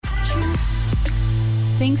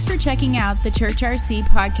Thanks for checking out the Church RC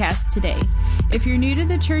podcast today. If you're new to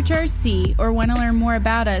the Church RC or want to learn more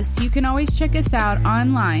about us, you can always check us out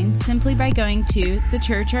online simply by going to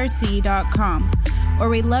thechurchrc.com. Or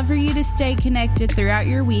we'd love for you to stay connected throughout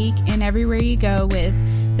your week and everywhere you go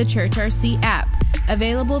with the Church RC app,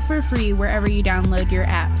 available for free wherever you download your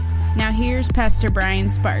apps. Now here's Pastor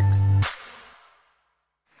Brian Sparks.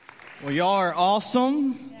 Well, y'all are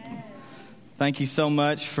awesome. Thank you so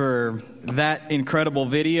much for that incredible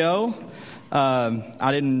video.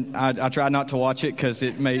 I tried not to watch it because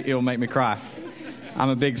it'll make me cry. I'm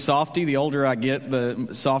a big softie. The older I get, the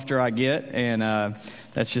softer I get, and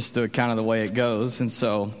that's just the kind of the way it goes. And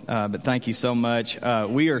so, but thank you so much.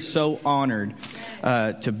 We are so honored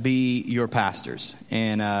to be your pastors,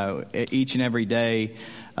 and each and every day.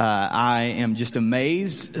 I am just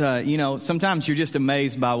amazed. Sometimes you're just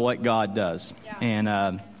amazed by what God does.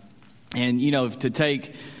 Yeah. And to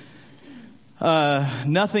take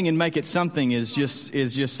nothing and make it something is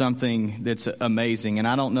just something that's amazing. And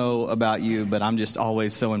I don't know about you, but I'm just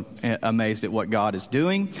always so amazed at what God is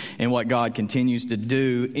doing and what God continues to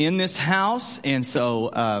do in this house. And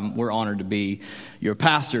so we're honored to be your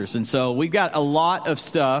pastors. And so we've got a lot of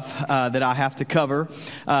stuff that I have to cover,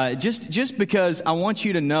 just because I want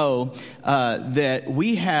you to know that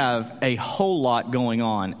we have a whole lot going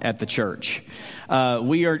on at the church.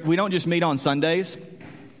 We don't just meet on Sundays.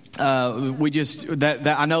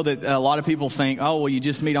 I know that a lot of people think, oh, well, you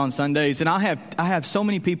just meet on Sundays. And I have so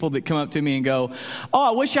many people that come up to me and go, oh,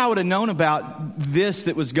 I wish I would have known about this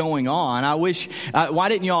that was going on. I wish, why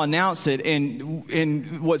didn't y'all announce it?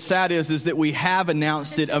 And what's sad is that we have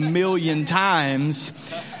announced it a million times.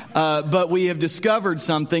 But we have discovered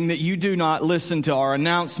something that you do not listen to our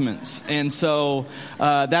announcements. And so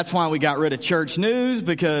that's why we got rid of church news,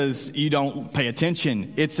 because you don't pay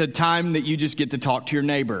attention. It's a time that you just get to talk to your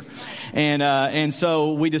neighbor. And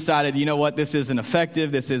so we decided, you know what, this isn't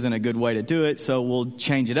effective. This isn't a good way to do it. So we'll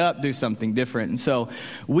change it up, do something different. And so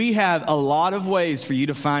we have a lot of ways for you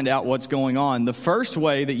to find out what's going on. The first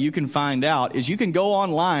way that you can find out is you can go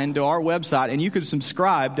online to our website and you can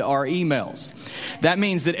subscribe to our emails. That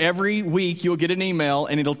means that every week you'll get an email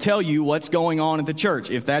and it'll tell you what's going on at the church.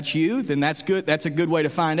 If that's you, then that's good. That's a good way to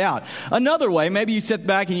find out. Another way, maybe you sit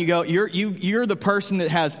back and you go, you're the person that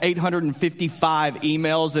has 855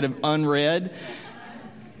 emails that have unread.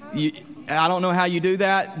 I don't know how you do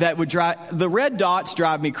that. That would the red dots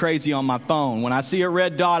drive me crazy on my phone. When I see a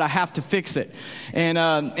red dot, I have to fix it.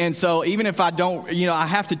 And so even if I don't, I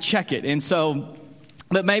have to check it. And so,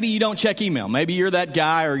 but maybe you don't check email. Maybe you're that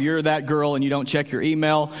guy or you're that girl and you don't check your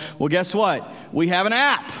email. Well, guess what? We have an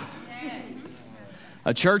app. Yes.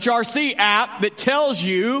 A Church RC app that tells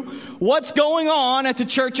you what's going on at the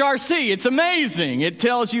Church RC. It's amazing. It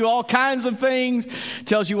tells you all kinds of things.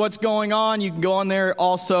 Tells you what's going on. You can go on there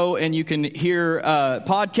also and you can hear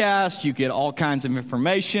podcasts. You get all kinds of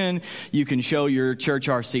information. You can show your Church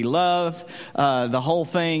RC love. The whole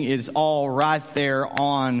thing is all right there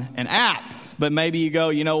on an app. But maybe you go,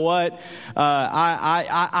 you know what?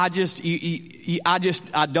 I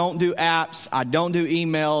don't do apps. I don't do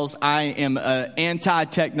emails. I am an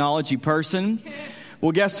anti-technology person.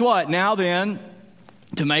 Well, guess what? Now then,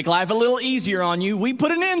 to make life a little easier on you, we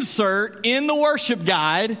put an insert in the worship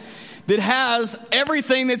guide that has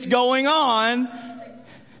everything that's going on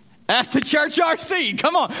at the Church RC.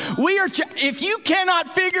 Come on. If you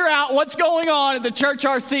cannot figure out what's going on at the Church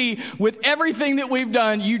RC with everything that we've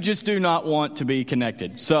done, you just do not want to be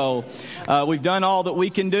connected. So we've done all that we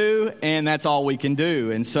can do, and that's all we can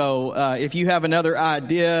do. And so if you have another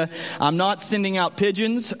idea, I'm not sending out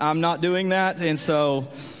pigeons. I'm not doing that. And so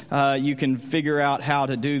you can figure out how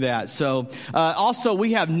to do that. So also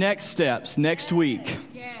we have next steps next week.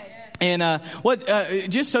 And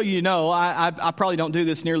just so you know, I probably don't do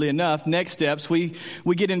this nearly enough. Next steps, we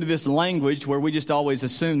get into this language where we just always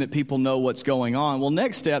assume that people know what's going on. Well,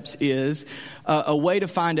 next steps is a way to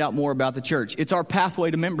find out more about the church. It's our pathway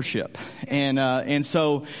to membership. And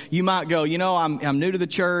so you might go, I'm new to the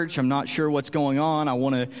church. I'm not sure what's going on. I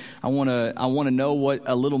want to know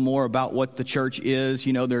a little more about what the church is.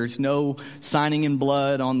 There's no signing in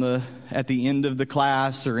blood at the end of the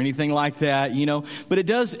class or anything like that, but it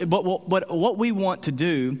does. But what we want to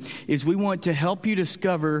do is we want to help you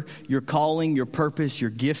discover your calling, your purpose, your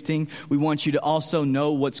gifting. We want you to also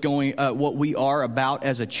know what we are about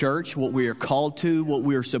as a church, what we are called to, what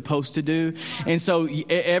we are supposed to do. And so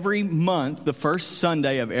every month, the first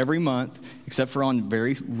Sunday of every month, except for on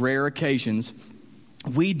very rare occasions,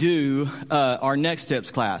 we do our Next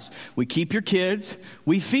Steps class. We keep your kids,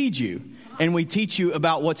 we feed you. and we teach you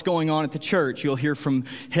about what's going on at the church. You'll hear from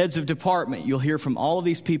heads of department. You'll hear from all of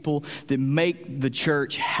these people that make the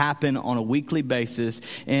church happen on a weekly basis.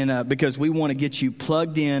 And because we want to get you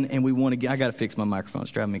plugged in, and we want to I got to fix my microphone.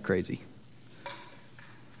 It's driving me crazy.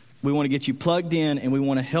 We want to get you plugged in, and we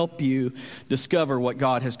want to help you discover what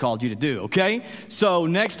God has called you to do, okay? So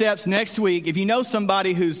next steps, next week, if you know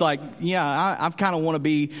somebody who's like, yeah, I kind of want to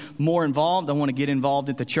be more involved, I want to get involved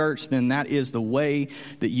at the church, then that is the way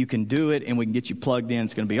that you can do it, and we can get you plugged in.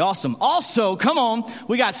 It's going to be awesome. Also, come on,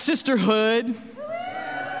 we got sisterhood.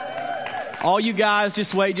 All you guys,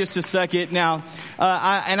 just wait just a second. Now,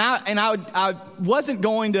 I wasn't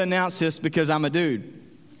going to announce this because I'm a dude.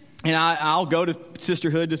 And I'll go to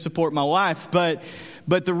sisterhood to support my wife. But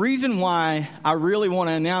the reason why I really want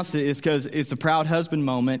to announce it is because it's a proud husband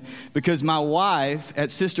moment. Because my wife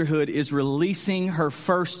at sisterhood is releasing her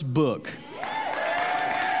first book.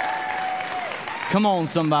 Come on,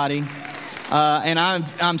 somebody. And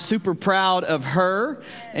I'm super proud of her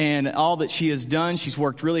and all that she has done. She's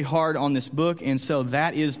worked really hard on this book, and so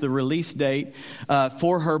that is the release date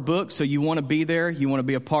for her book. So you want to be there, you want to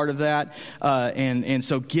be a part of that, and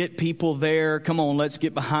so get people there. Come on, let's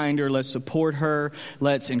get behind her, let's support her,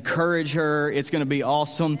 let's encourage her. It's going to be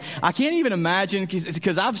awesome. I can't even imagine,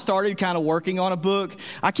 because I've started kind of working on a book.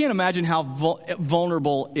 I can't imagine how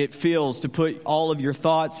vulnerable it feels to put all of your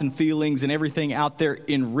thoughts and feelings and everything out there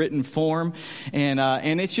in written form.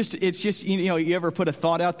 And it's just you ever put a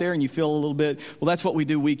thought out there and you feel a little bit, well, that's what we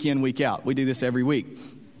do week in, week out. We do this every week.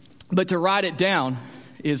 But to write it down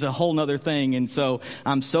is a whole nother thing. And so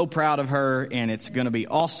I'm so proud of her, and it's going to be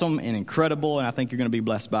awesome and incredible, and I think you're going to be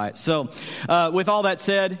blessed by it. So with all that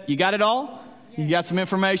said, you got it all? You got some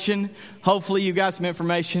information? Hopefully you got some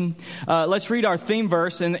information. Let's read our theme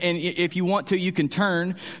verse. And if you want to, you can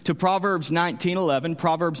turn to Proverbs 19:11.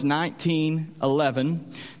 Proverbs 19:11.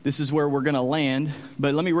 This is where we're going to land.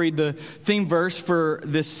 But let me read the theme verse for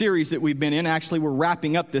this series that we've been in. Actually, we're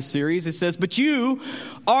wrapping up this series. It says, "But you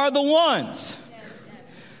are the ones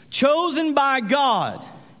chosen by God,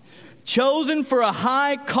 chosen for a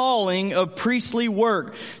high calling of priestly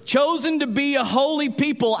work, chosen to be a holy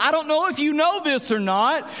people." I don't know if you know this or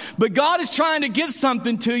not, but God is trying to get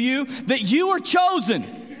something to you, that you are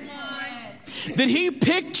chosen. That He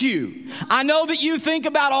picked you. I know that you think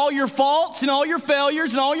about all your faults and all your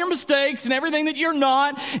failures and all your mistakes and everything that you're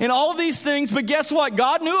not and all of these things, but guess what?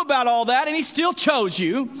 God knew about all that, and He still chose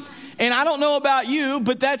you. And I don't know about you,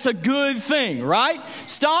 but that's a good thing, right?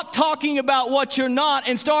 Stop talking about what you're not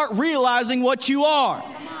and start realizing what you are.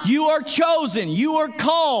 You are chosen. You are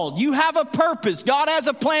called. You have a purpose. God has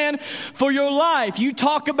a plan for your life. You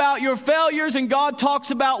talk about your failures, and God talks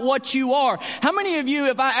about what you are. How many of you,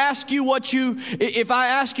 if I ask you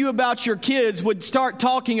about your kids, would start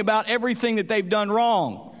talking about everything that they've done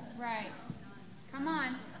wrong? Right. Come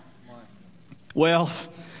on. Well,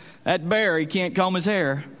 that bear, he can't comb his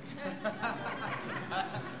hair.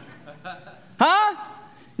 Huh?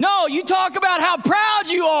 No, you talk about how proud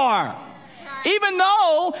you are. Even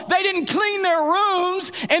though they didn't clean their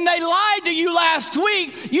rooms and they lied to you last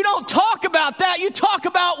week, you don't talk about that. You talk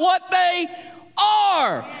about what they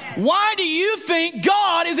are. Why do you think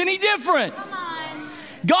God is any different?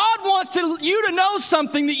 God wants you to know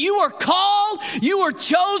something, that you are called, you are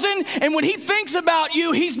chosen, and when He thinks about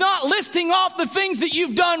you, He's not listing off the things that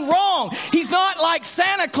you've done wrong. He's not like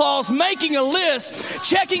Santa Claus making a list,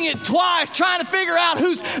 checking it twice, trying to figure out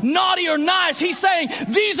who's naughty or nice. He's saying,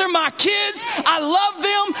 these are my kids, I love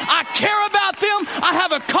them, I care about them, I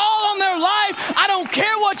have a call on their life, I don't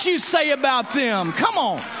care what you say about them. Come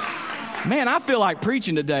on. Man, I feel like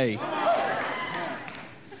preaching today.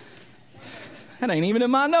 That ain't even in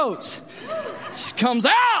my notes. It just comes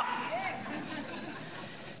out.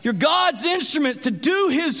 You're God's instrument to do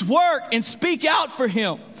His work and speak out for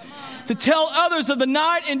Him. To tell others of the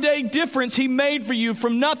night and day difference He made for you,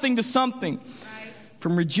 from nothing to something.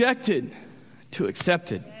 From rejected to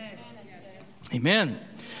accepted. Amen.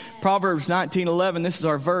 Proverbs 19:11. This is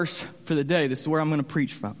our verse for the day. This is where I'm going to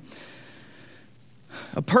preach from.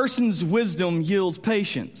 A person's wisdom yields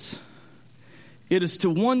patience. It is to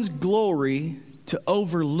one's glory to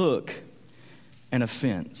overlook an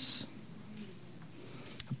offense.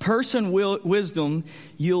 A person's wisdom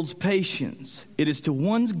yields patience. It is to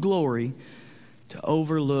one's glory to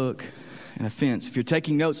overlook an offense. If you're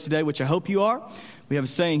taking notes today, which I hope you are, we have a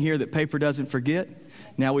saying here that paper doesn't forget.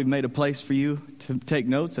 Now we've made a place for you to take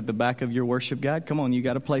notes at the back of your worship guide. Come on, you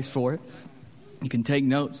got a place for it. You can take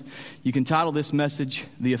notes. You can title this message,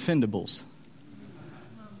 The Offendables.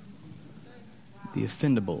 The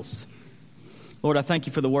Offendables. Lord, I thank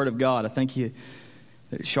You for the Word of God. I thank You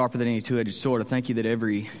that is sharper than any two-edged sword. I thank you that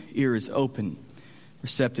every ear is open,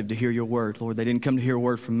 receptive to hear your word. Lord, they didn't come to hear a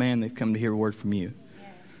word from man. They've come to hear a word from you.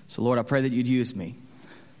 Yes. So, Lord, I pray that you'd use me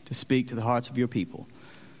to speak to the hearts of your people.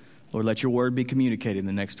 Lord, let your word be communicated in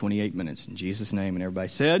the next 28 minutes. In Jesus' name. And everybody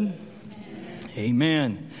said,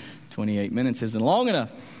 Amen. 28 minutes isn't long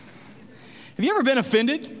enough. Have you ever been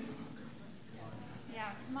offended? Yeah,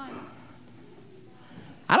 come on.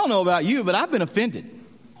 I don't know about you, but I've been offended.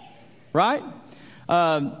 Right?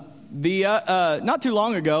 Not too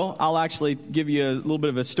long ago, I'll actually give you a little bit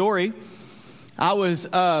of a story. I was,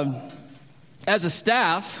 as a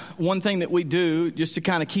staff, one thing that we do just to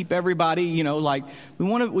kind of keep everybody, we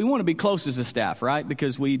want to be close as a staff, right?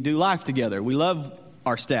 Because we do life together. We love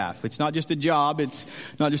our staff. It's not just a job. It's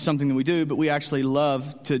not just something that we do, but we actually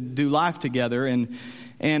love to do life together. And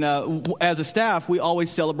as a staff, we always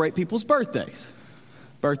celebrate people's birthdays.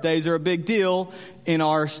 Birthdays are a big deal in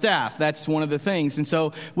our staff. That's one of the things. And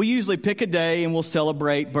so we usually pick a day and we'll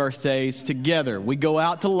celebrate birthdays together. We go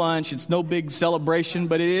out to lunch. It's no big celebration,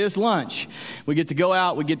 but it is lunch. We get to go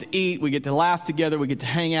out. We get to eat. We get to laugh together. We get to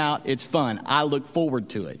hang out. It's fun. I look forward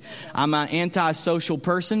to it. I'm an antisocial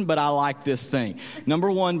person, but I like this thing.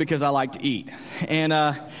 Number one, because I like to eat. And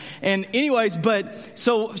anyways, but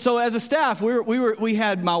so as a staff, we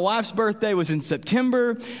had my wife's birthday was in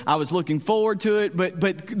September. I was looking forward to it, but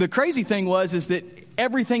the crazy thing is that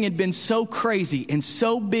everything had been so crazy and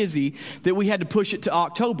so busy that we had to push it to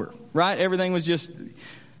October, right? Everything was just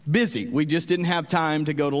busy. We just didn't have time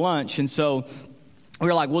to go to lunch. And so we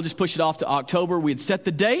were like, we'll just push it off to October. We had set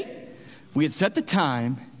the date, we had set the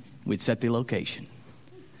time, we'd set the location.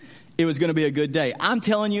 It was going to be a good day. I'm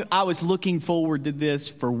telling you, I was looking forward to this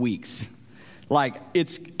for weeks. Like,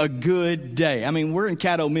 it's a good day. I mean, we're in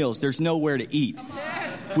Caddo Mills. There's nowhere to eat.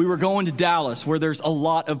 We were going to Dallas, where there's a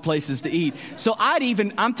lot of places to eat. So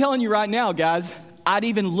I'm telling you right now, guys, I'd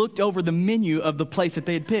even looked over the menu of the place that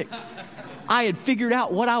they had picked. I had figured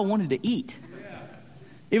out what I wanted to eat.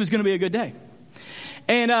 It was going to be a good day.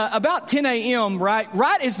 And about 10 a.m.,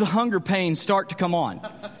 right as the hunger pains start to come on.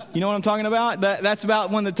 You know what I'm talking about? That's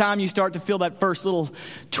about when the time you start to feel that first little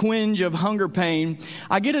twinge of hunger pain.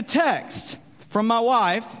 I get a text from my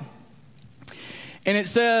wife, and it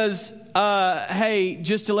says, hey,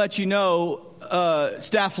 just to let you know,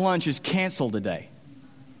 staff lunch is canceled today.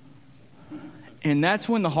 And that's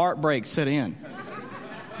when the heartbreak set in.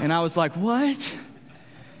 And I was like, what?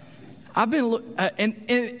 I've been,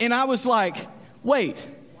 and I was like, wait,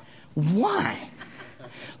 why?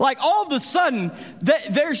 Like all of a sudden,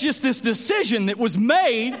 there's just this decision that was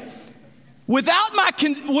made without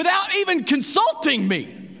even consulting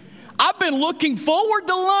me. I've been looking forward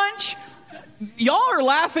to lunch. Y'all are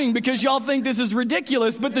laughing because y'all think this is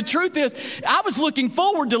ridiculous, but the truth is, I was looking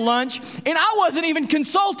forward to lunch, and I wasn't even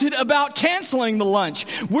consulted about canceling the lunch.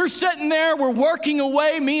 We're sitting there, we're working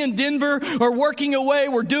away, me and Denver are working away,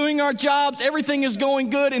 we're doing our jobs, everything is going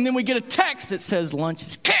good, and then we get a text that says lunch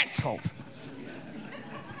is canceled.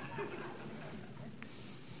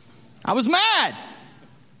 I was mad.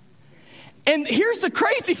 And here's the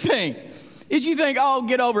crazy thing. Is you think, oh,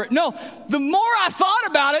 get over it. No, the more I thought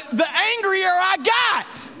about it, the angrier I got.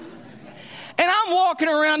 And I'm walking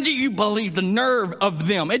around, do you believe the nerve of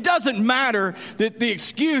them? It doesn't matter that the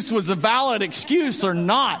excuse was a valid excuse or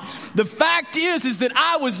not. The fact is that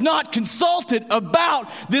I was not consulted about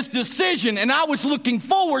this decision, and I was looking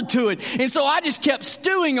forward to it. And so I just kept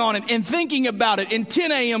stewing on it and thinking about it. And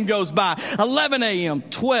 10 a.m. goes by, 11 a.m.,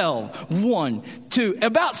 12, 1, 2.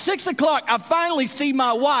 About 6 o'clock, I finally see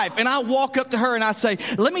my wife, and I walk up to her and I say,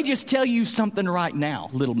 let me just tell you something right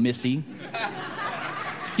now, little missy.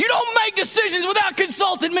 You don't make decisions without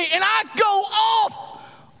consulting me. And I go off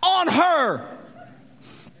on her.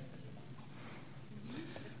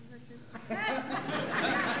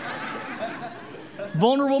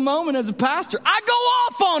 Vulnerable moment as a pastor. I go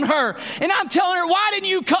off on her. And I'm telling her, why didn't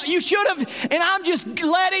you you should have. And I'm just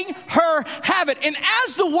letting her have it. And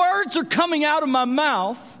as the words are coming out of my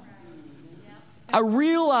mouth, I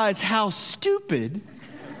realize how stupid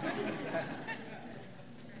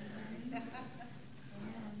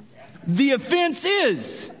the offense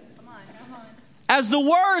is. As the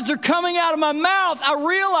words are coming out of my mouth, I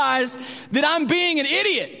realize that I'm being an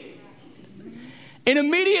idiot. And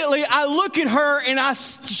immediately I look at her and I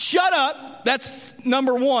shut up. That's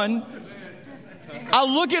number one. I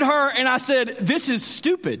look at her and I said, this is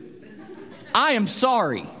stupid. I am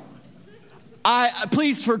sorry.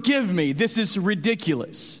 Please forgive me. This is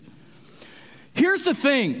ridiculous. Here's the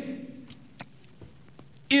thing.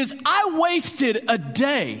 Is I wasted a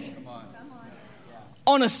day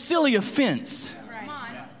on a silly offense.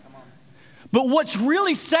 But what's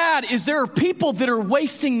really sad is there are people that are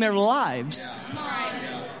wasting their lives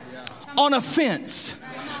on offense.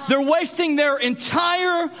 They're wasting their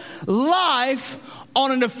entire life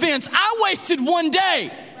on an offense. I wasted one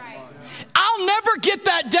day. I'll never get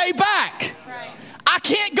that day back. I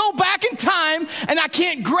can't go back in time and I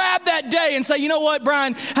can't grab that day and say, you know what,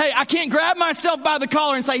 Brian? Hey, I can't grab myself by the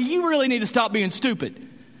collar and say, you really need to stop being stupid.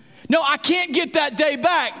 No, I can't get that day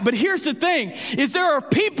back. But here's the thing, is there are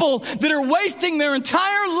people that are wasting their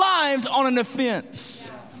entire lives on an offense.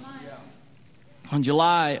 On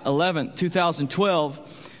July 11th,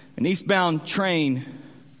 2012, an eastbound train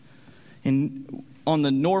on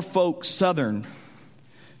the Norfolk Southern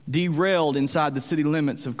derailed inside the city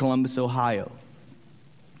limits of Columbus, Ohio.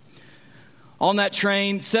 On that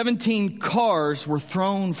train, 17 cars were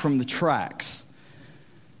thrown from the tracks.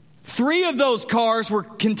 3 of those cars were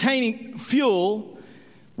containing fuel,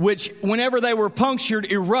 which, whenever they were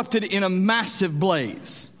punctured, erupted in a massive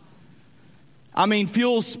blaze. I mean,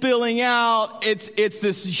 fuel spilling out. It's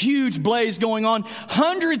this huge blaze going on.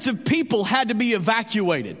 Hundreds of people had to be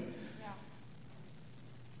evacuated.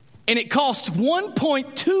 And it cost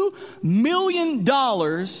 $1.2 million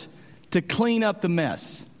to clean up the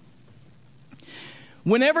mess.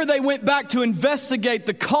 Whenever they went back to investigate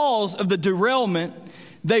the cause of the derailment,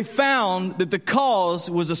 they found that the cause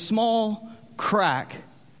was a small crack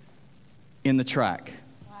in the track.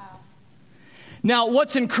 Wow. Now,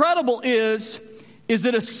 what's incredible is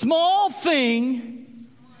that a small thing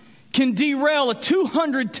can derail a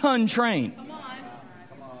 200-ton train. Come on.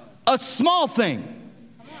 A small thing.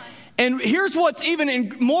 And here's what's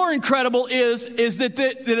even more incredible is that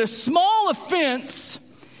a small offense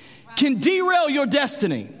can derail your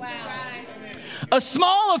destiny. Wow. A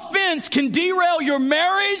small offense can derail your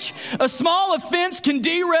marriage. A small offense can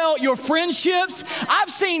derail your friendships. I've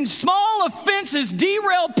seen small offenses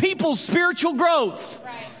derail people's spiritual growth.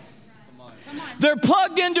 Right. They're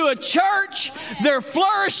plugged into a church. They're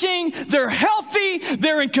flourishing. They're healthy.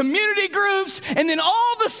 They're in community groups. And then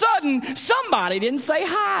all of a sudden, somebody didn't say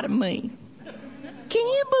hi to me. Can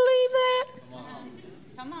you believe that?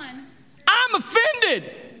 Come on. I'm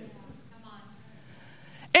offended.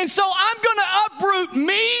 And so I'm going to uproot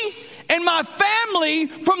me and my family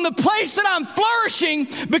from the place that I'm flourishing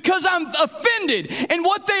because I'm offended. And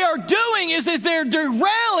what they are doing is they're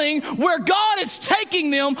derailing where God is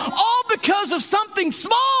taking them, all because of something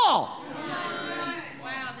small.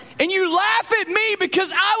 And you laugh at me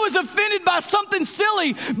because I was offended by something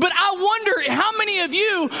silly. But I wonder how many of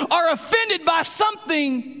you are offended by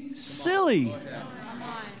something silly.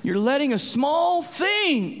 You're letting a small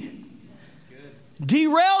thing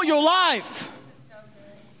derail your life.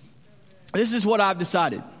 This is what I've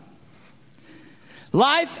decided.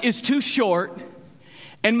 Life is too short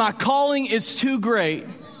and my calling is too great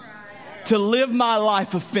to live my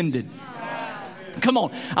life offended. Come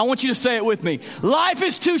on, I want you to say it with me. Life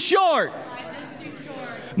is too short.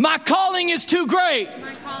 My calling is too great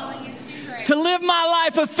to live my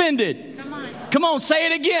life offended. Come on,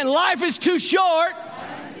 say it again. Life is too short.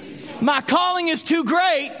 My calling is too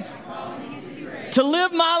great to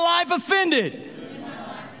live my life offended.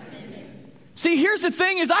 See, here's the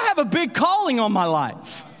thing is I have a big calling on my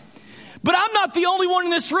life. But I'm not the only one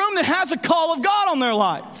in this room that has a call of God on their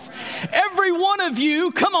life. Every one of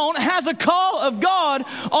you, come on, has a call of God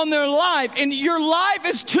on their life. And your life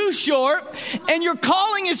is too short and your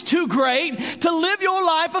calling is too great to live your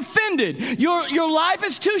life offended. Your life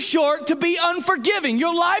is too short to be unforgiving.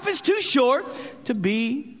 Your life is too short to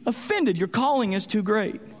be offended. Your calling is too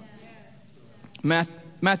great.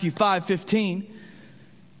 Matthew 5:15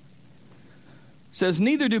 says,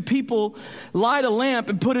 neither do people light a lamp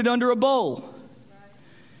and put it under a bowl.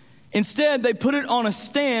 Instead, they put it on a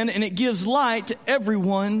stand and it gives light to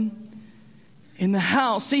everyone in the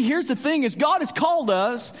house. See, here's the thing is God has called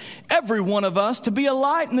us, every one of us, to be a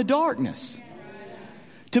light in the darkness.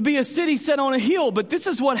 To be a city set on a hill. But this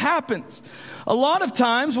is what happens. A lot of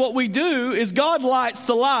times what we do is God lights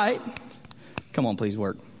the light. Come on, please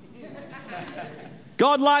work.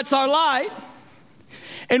 God lights our light.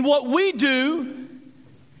 And what we do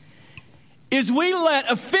is we let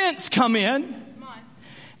offense come in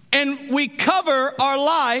and we cover our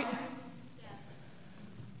light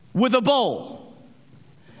with a bowl.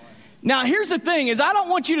 Now, here's the thing is I don't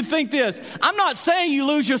want you to think this. I'm not saying you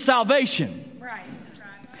lose your salvation. Right.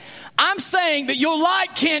 I'm saying that your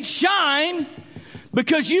light can't shine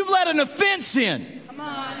because you've let an offense in. Come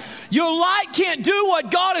on. Your light can't do what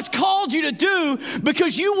God has called you to do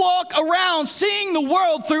because you walk around seeing the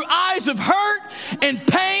world through eyes of hurt and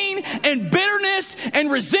pain and bitterness and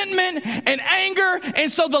resentment and anger.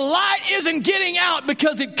 And so the light isn't getting out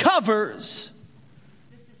because it covers.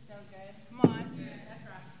 This is so good. Come on. That's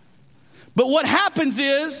right. But what happens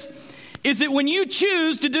is that when you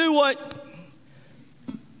choose to do what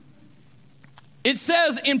it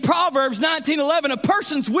says in Proverbs 19:11, a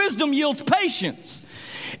person's wisdom yields patience.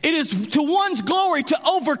 It is to one's glory to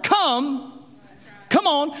overcome,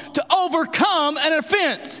 to overcome an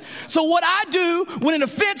offense. So what I do when an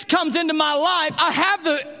offense comes into my life, I have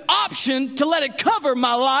the option to let it cover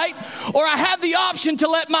my light, or I have the option to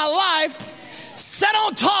let my life set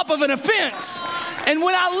on top of an offense. And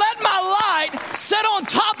when I let my light set on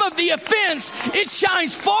top of the offense, it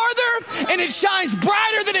shines farther and it shines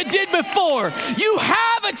brighter than it did before. You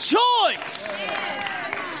have a choice.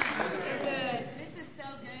 This is so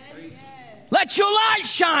good. Let your light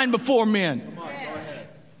shine before men.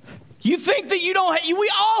 You think that you don't,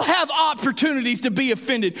 we all have opportunities to be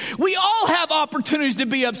offended. We all have opportunities to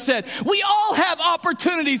be upset. We all have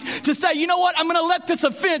opportunities to say, you know what, I'm going to let this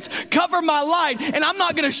offense cover my light and I'm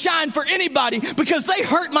not going to shine for anybody because they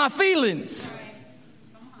hurt my feelings.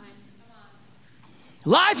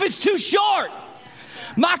 Life is too short.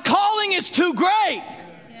 My calling is too great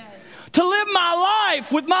to live my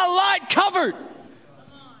life with my light covered.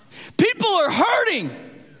 People are hurting.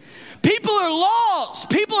 People are lost.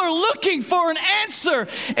 People are looking for an answer.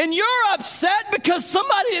 And you're upset because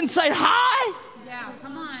somebody didn't say hi? Yeah,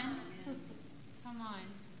 come on. Come on.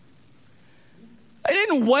 They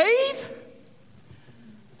didn't wave?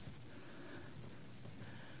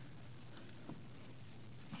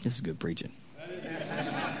 This is good preaching.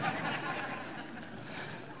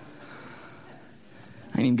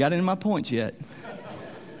 I ain't even got into my points yet.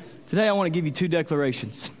 Today I want to give you two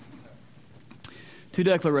declarations. Two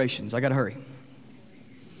declarations. I got to hurry.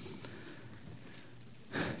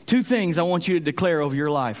 Two things I want you to declare over your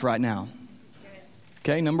life right now.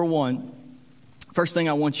 Okay, number one. First thing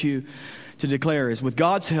I want you to declare is, with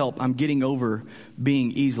God's help, I'm getting over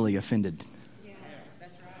being easily offended. Yes,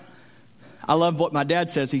 that's right. I love what my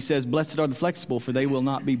dad says. He says, blessed are the flexible, for they will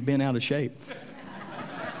not be bent out of shape.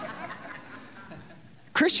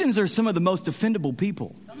 Christians are some of the most offendable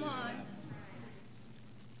people.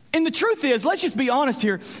 And the truth is, let's just be honest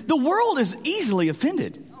here, the world is easily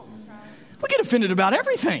offended. We get offended about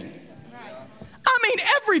everything. I mean,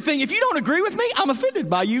 everything. If you don't agree with me, I'm offended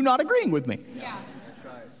by you not agreeing with me. Yeah.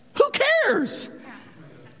 Who cares?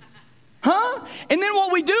 Huh? And then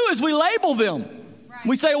what we do is we label them.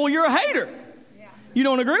 We say, well, you're a hater. You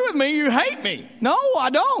don't agree with me, you hate me. No, I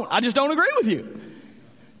don't. I just don't agree with you.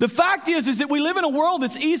 The fact is that we live in a world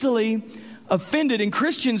that's easily offended, and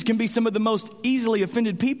Christians can be some of the most easily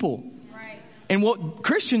offended people. Right. And what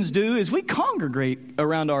Christians do is we congregate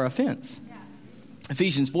around our offense. Yeah.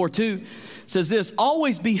 Ephesians 4:2 says this,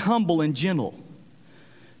 always be humble and gentle.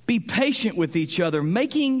 Be patient with each other,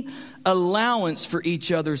 making allowance for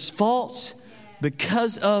each other's faults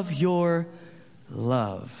because of your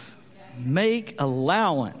love. Make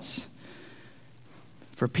allowance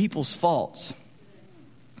for people's faults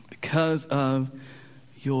because of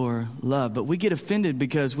your love. But we get offended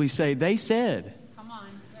because we say, they said. Come on.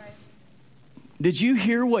 Right. Did you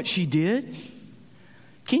hear what she did?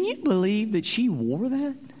 Can you believe that she wore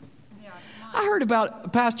that? Yeah, I heard about a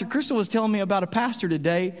pastor. Crystal was telling me about a pastor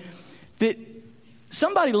today that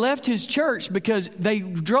somebody left his church because they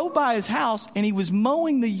drove by his house and he was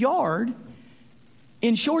mowing the yard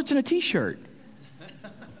in shorts and a t-shirt.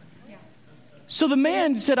 So the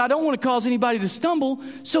man said, I don't want to cause anybody to stumble.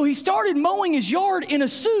 So he started mowing his yard in a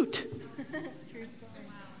suit.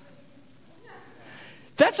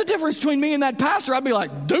 That's the difference between me and that pastor. I'd be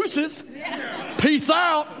like, deuces, peace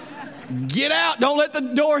out, get out. Don't let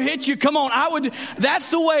the door hit you. Come on. That's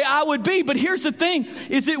the way I would be. But here's the thing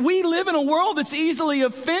is that we live in a world that's easily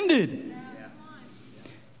offended.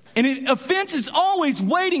 And offense is always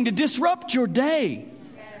waiting to disrupt your day.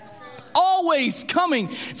 Always coming.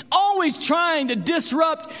 It's always trying to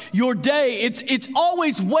disrupt your day. It's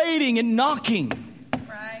always waiting and knocking.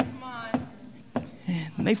 Right, come on.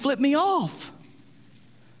 And they flip me off.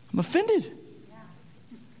 I'm offended.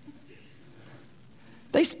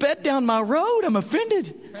 They sped down my road. I'm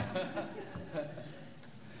offended.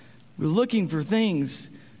 We're looking for things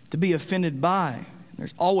to be offended by.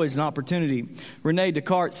 There's always an opportunity. Rene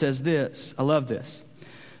Descartes says this. I love this.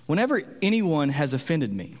 Whenever anyone has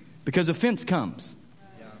offended me, because offense comes.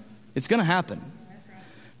 It's going to happen.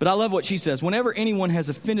 But I love what she says. Whenever anyone has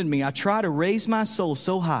offended me, I try to raise my soul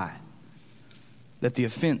so high that the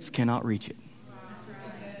offense cannot reach it.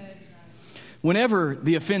 Whenever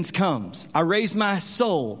the offense comes, I raise my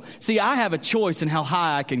soul. See, I have a choice in how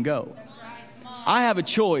high I can go. I have a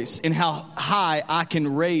choice in how high I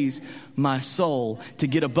can raise my soul to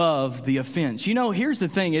get above the offense. You know, here's the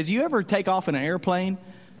thing is, you ever take off in an airplane?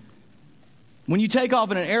 When you take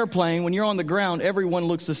off in an airplane, when you're on the ground, everyone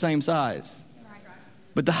looks the same size.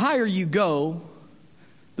 But the higher you go,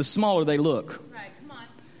 the smaller they look.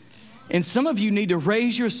 And some of you need to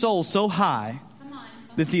raise your soul so high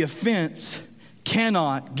that the offense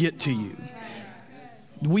cannot get to you.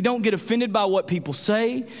 We don't get offended by what people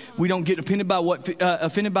say. We don't get offended by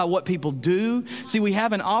what people do. See, we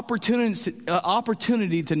have an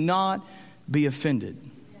opportunity to not be offended.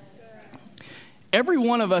 Every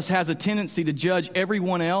one of us has a tendency to judge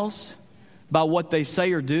everyone else by what they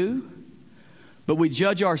say or do, but we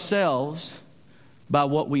judge ourselves by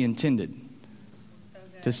what we intended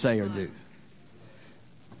to say or do.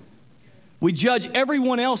 We judge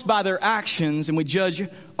everyone else by their actions, and we judge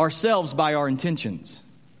ourselves by our intentions.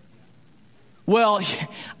 Well,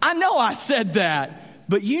 I know I said that,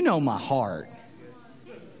 but you know my heart.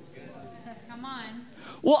 Come on.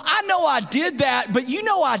 Well, I know I did that, but you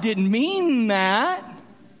know I didn't mean that.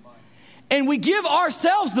 And we give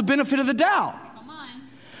ourselves the benefit of the doubt. Come on.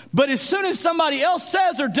 But as soon as somebody else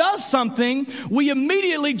says or does something, we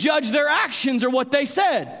immediately judge their actions or what they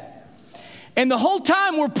said. And the whole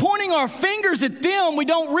time we're pointing our fingers at them, we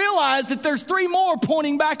don't realize that there's 3 more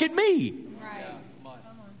pointing back at me. Right.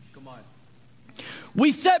 Come on.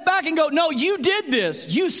 We sit back and go, no, you did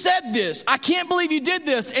this. You said this. I can't believe you did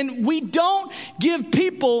this. And we don't give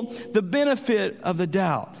people the benefit of the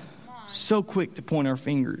doubt. So quick to point our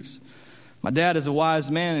fingers. My dad is a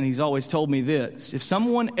wise man, and he's always told me this. If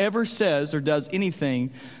someone ever says or does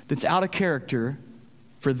anything that's out of character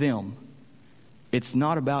for them, it's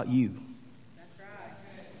not about you.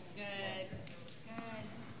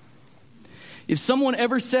 If someone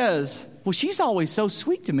ever says, well, she's always so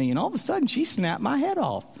sweet to me, and all of a sudden she snapped my head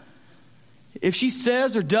off. If she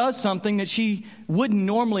says or does something that she wouldn't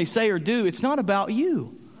normally say or do, it's not about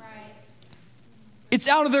you. Right. It's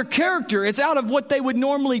out of their character. It's out of what they would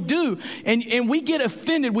normally do. And we get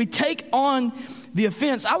offended. We take on the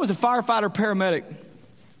offense. I was a firefighter paramedic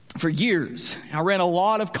for years. I ran a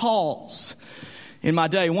lot of calls in my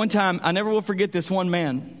day. One time, I never will forget this one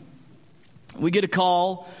man. We get a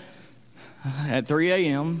call at 3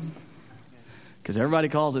 a.m. because everybody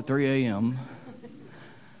calls at 3 a.m.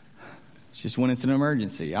 It's just when it's an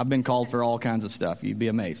emergency. I've been called for all kinds of stuff. You'd be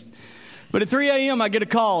amazed. But at 3 a.m. I get a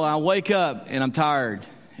call, and I wake up, and I'm tired,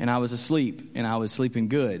 and I was asleep, and I was sleeping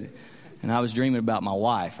good, and I was dreaming about my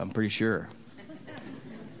wife, I'm pretty sure.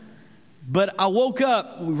 But I woke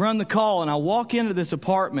up, we run the call, and I walk into this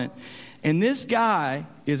apartment, and this guy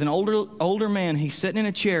is an older man. He's sitting in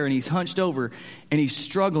a chair, and he's hunched over, and he's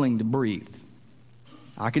struggling to breathe.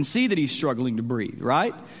 I can see that he's struggling to breathe,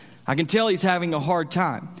 right? I can tell he's having a hard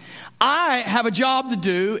time. I have a job to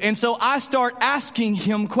do, and so I start asking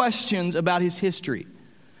him questions about his history.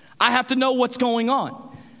 I have to know what's going on.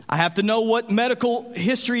 I have to know what medical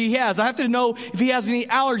history he has. I have to know if he has any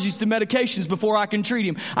allergies to medications before I can treat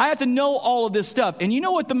him. I have to know all of this stuff. And you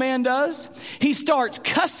know what the man does? He starts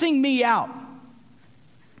cussing me out.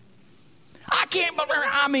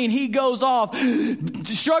 He goes off,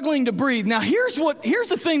 struggling to breathe. Now, here's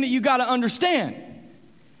the thing that you got to understand.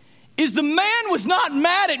 Is the man was not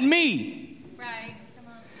mad at me. Right. Come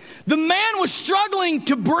on. The man was struggling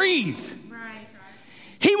to breathe. Right.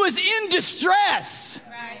 He was in distress.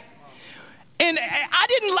 Right. And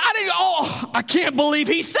I can't believe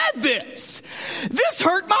he said this. This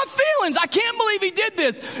hurt my feelings. I can't believe he did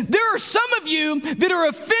this. There are some of you that are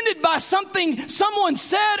offended by something someone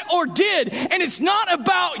said or did, and it's not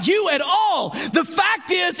about you at all. The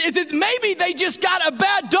fact is that maybe they just got a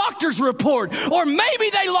bad doctor's report, or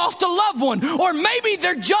maybe they lost a loved one, or maybe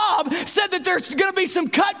their job said that there's going to be some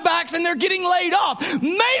cutbacks and they're getting laid off. Maybe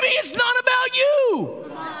it's not about you.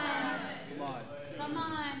 Come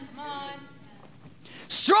on.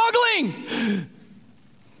 Struggling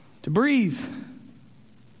to breathe.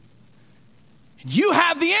 You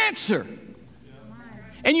have the answer.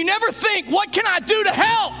 And you never think, what can I do to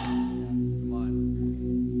help?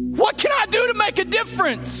 What can I do to make a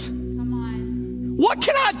difference? What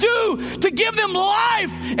can I do to give them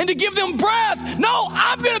life and to give them breath? No,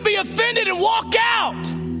 I'm going to be offended and walk out.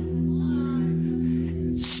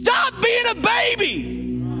 Stop being a baby.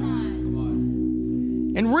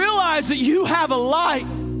 And realize that you have a light.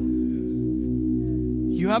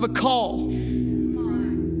 You have a call.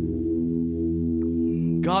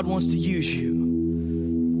 God wants to use you.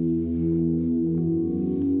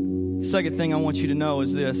 The second thing I want you to know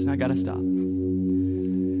is this, and I got to stop.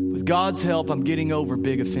 With With God's help, I'm getting over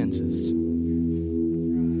big offenses.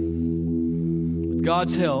 With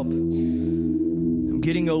God's help, I'm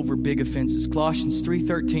getting over big offenses. Colossians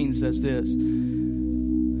 3:13 says this: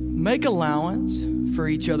 make allowance for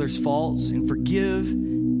each other's faults and forgive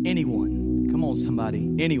anyone. Come on,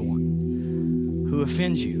 somebody, anyone who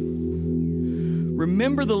offends you.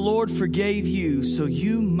 Remember, the Lord forgave you, so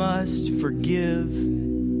you must forgive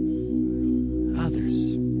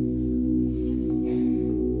others.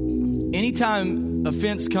 Anytime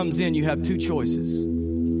offense comes in, you have two choices.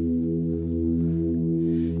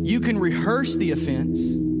 You can rehearse the offense.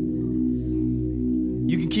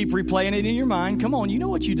 You can keep replaying it in your mind. Come on, you know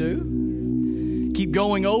what you do. Keep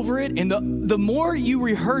going over it. And the more you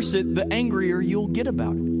rehearse it, the angrier you'll get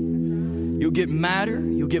about it. You'll get madder.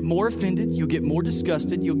 You'll get more offended. You'll get more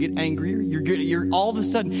disgusted. You'll get angrier. You're all of a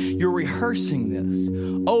sudden, you're rehearsing this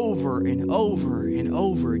over and over and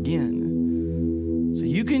over again. So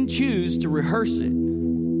you can choose to rehearse it,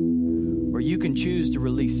 or you can choose to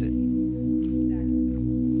release it.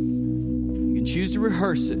 You can choose to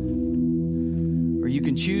rehearse it, or you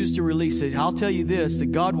can choose to release it. I'll tell you this,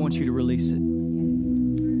 that God wants you to release it.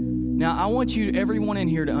 Now, I want you, everyone in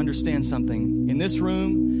here, to understand something. In this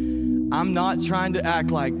room, I'm not trying to act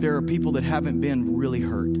like there are people that haven't been really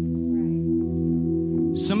hurt.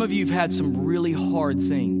 Some of you have had some really hard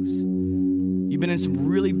things. You've been in some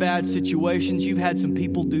really bad situations. You've had some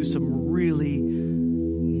people do some really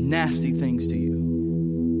nasty things to you.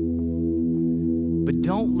 But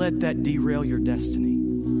don't let that derail your destiny.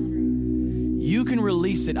 You can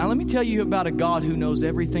release it. Now, let me tell you about a God who knows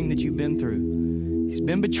everything that you've been through. He's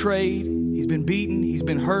been betrayed. He's been beaten. He's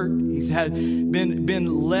been hurt. He's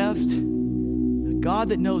been left. A God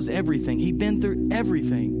that knows everything. He's been through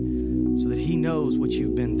everything so that he knows what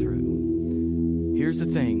you've been through. Here's the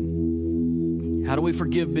thing. How do we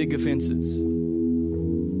forgive big offenses?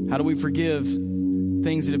 How do we forgive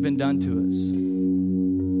things that have been done to us?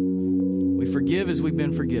 We forgive as we've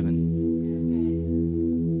been forgiven.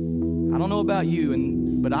 I don't know about you,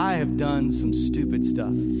 but I have done some stupid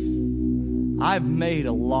stuff. I've made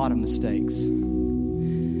a lot of mistakes.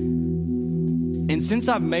 And since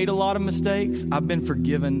I've made a lot of mistakes, I've been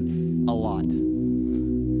forgiven a lot.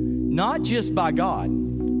 Not just by God,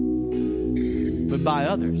 but by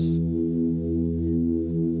others.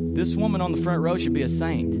 This woman on the front row should be a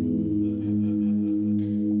saint.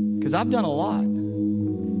 Because I've done a lot.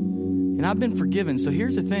 And I've been forgiven. So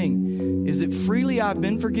here's the thing, is that freely I've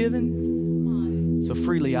been forgiven, so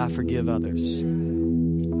freely I forgive others.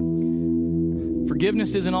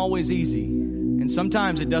 Forgiveness isn't always easy, and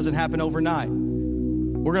sometimes it doesn't happen overnight.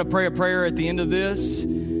 We're going to pray a prayer at the end of this.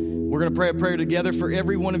 We're going to pray a prayer together for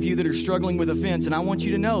every one of you that are struggling with offense, and I want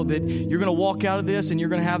you to know that you're going to walk out of this and you're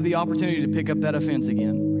going to have the opportunity to pick up that offense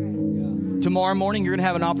again. Tomorrow morning, you're going to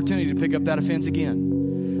have an opportunity to pick up that offense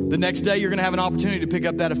again. The next day, you're going to have an opportunity to pick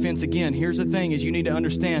up that offense again. Here's the thing, is you need to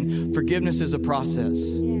understand forgiveness is a process.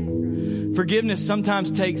 Forgiveness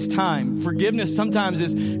sometimes takes time. Forgiveness sometimes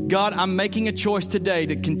is, God, I'm making a choice today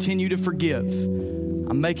to continue to forgive.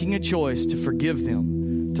 I'm making a choice to forgive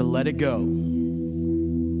them, to let it go.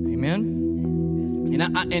 Amen?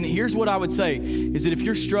 And here's what I would say, is that if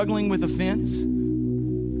you're struggling with offense,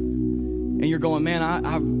 and you're going, man,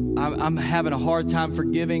 I'm having a hard time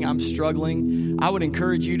forgiving, I'm struggling, I would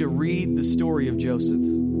encourage you to read the story of Joseph.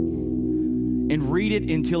 And read it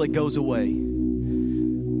until it goes away.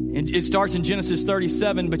 And it starts in Genesis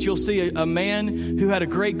 37, but you'll see a man who had a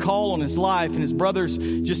great call on his life, and his brothers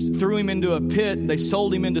just threw him into a pit, and they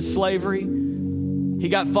sold him into slavery. He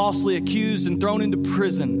got falsely accused and thrown into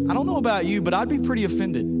prison. I don't know about you, but I'd be pretty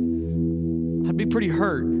offended. I'd be pretty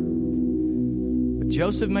hurt. But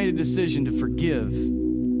Joseph made a decision to forgive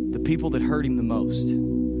the people that hurt him the most,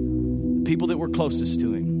 the people that were closest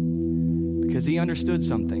to him, because he understood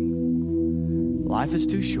something. Life is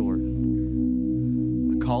too short.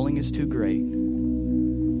 Calling is too great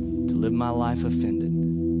to live my life offended.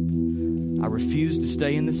 I refuse to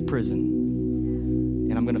stay in this prison,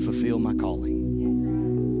 and I'm going to fulfill my calling.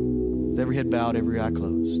 With every head bowed, every eye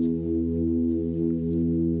closed.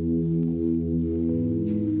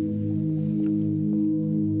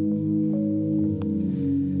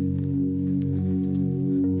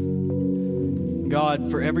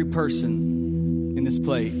 God, for every person in this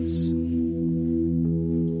place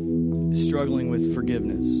struggling with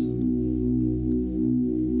forgiveness,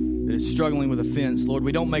 that is struggling with offense, Lord,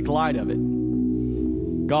 we don't make light of it.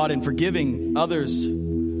 God, in forgiving others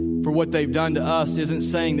for what they've done to us isn't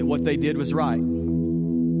saying that what they did was right.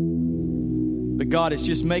 But God, it's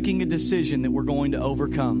just making a decision that we're going to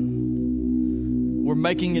overcome. We're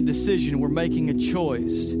making a decision, we're making a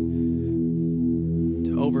choice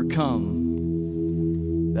to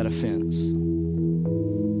overcome that offense.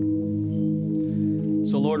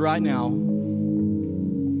 So, Lord, right now,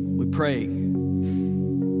 we pray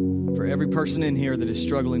for every person in here that is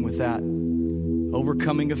struggling with that,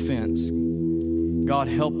 overcoming offense. God,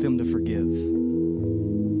 help them to forgive.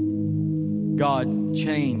 God,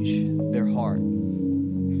 change their heart.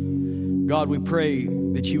 God, we pray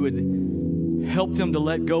that you would help them to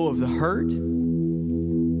let go of the hurt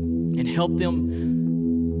and help them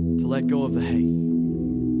to let go of the hate.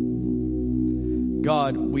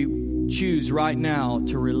 God, we choose right now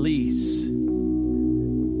to release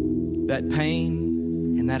that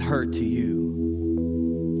pain and that hurt to you,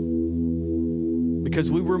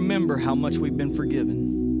 because we remember how much we've been forgiven.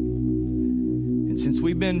 And since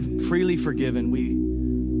we've been freely forgiven, we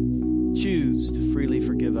choose to freely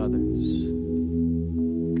forgive others,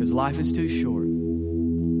 because life is too short.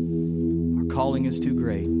 Our calling is too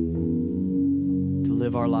great to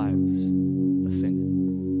live our lives offended.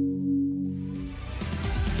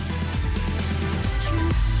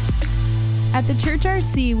 At the Church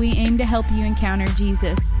RC, we aim to help you encounter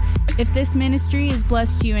Jesus. If this ministry has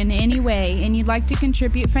blessed you in any way and you'd like to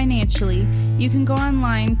contribute financially, you can go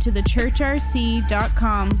online to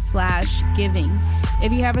thechurchrc.com/giving.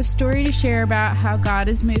 If you have a story to share about how God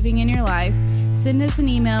is moving in your life, send us an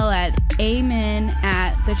email at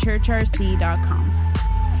amen@thechurchrc.com.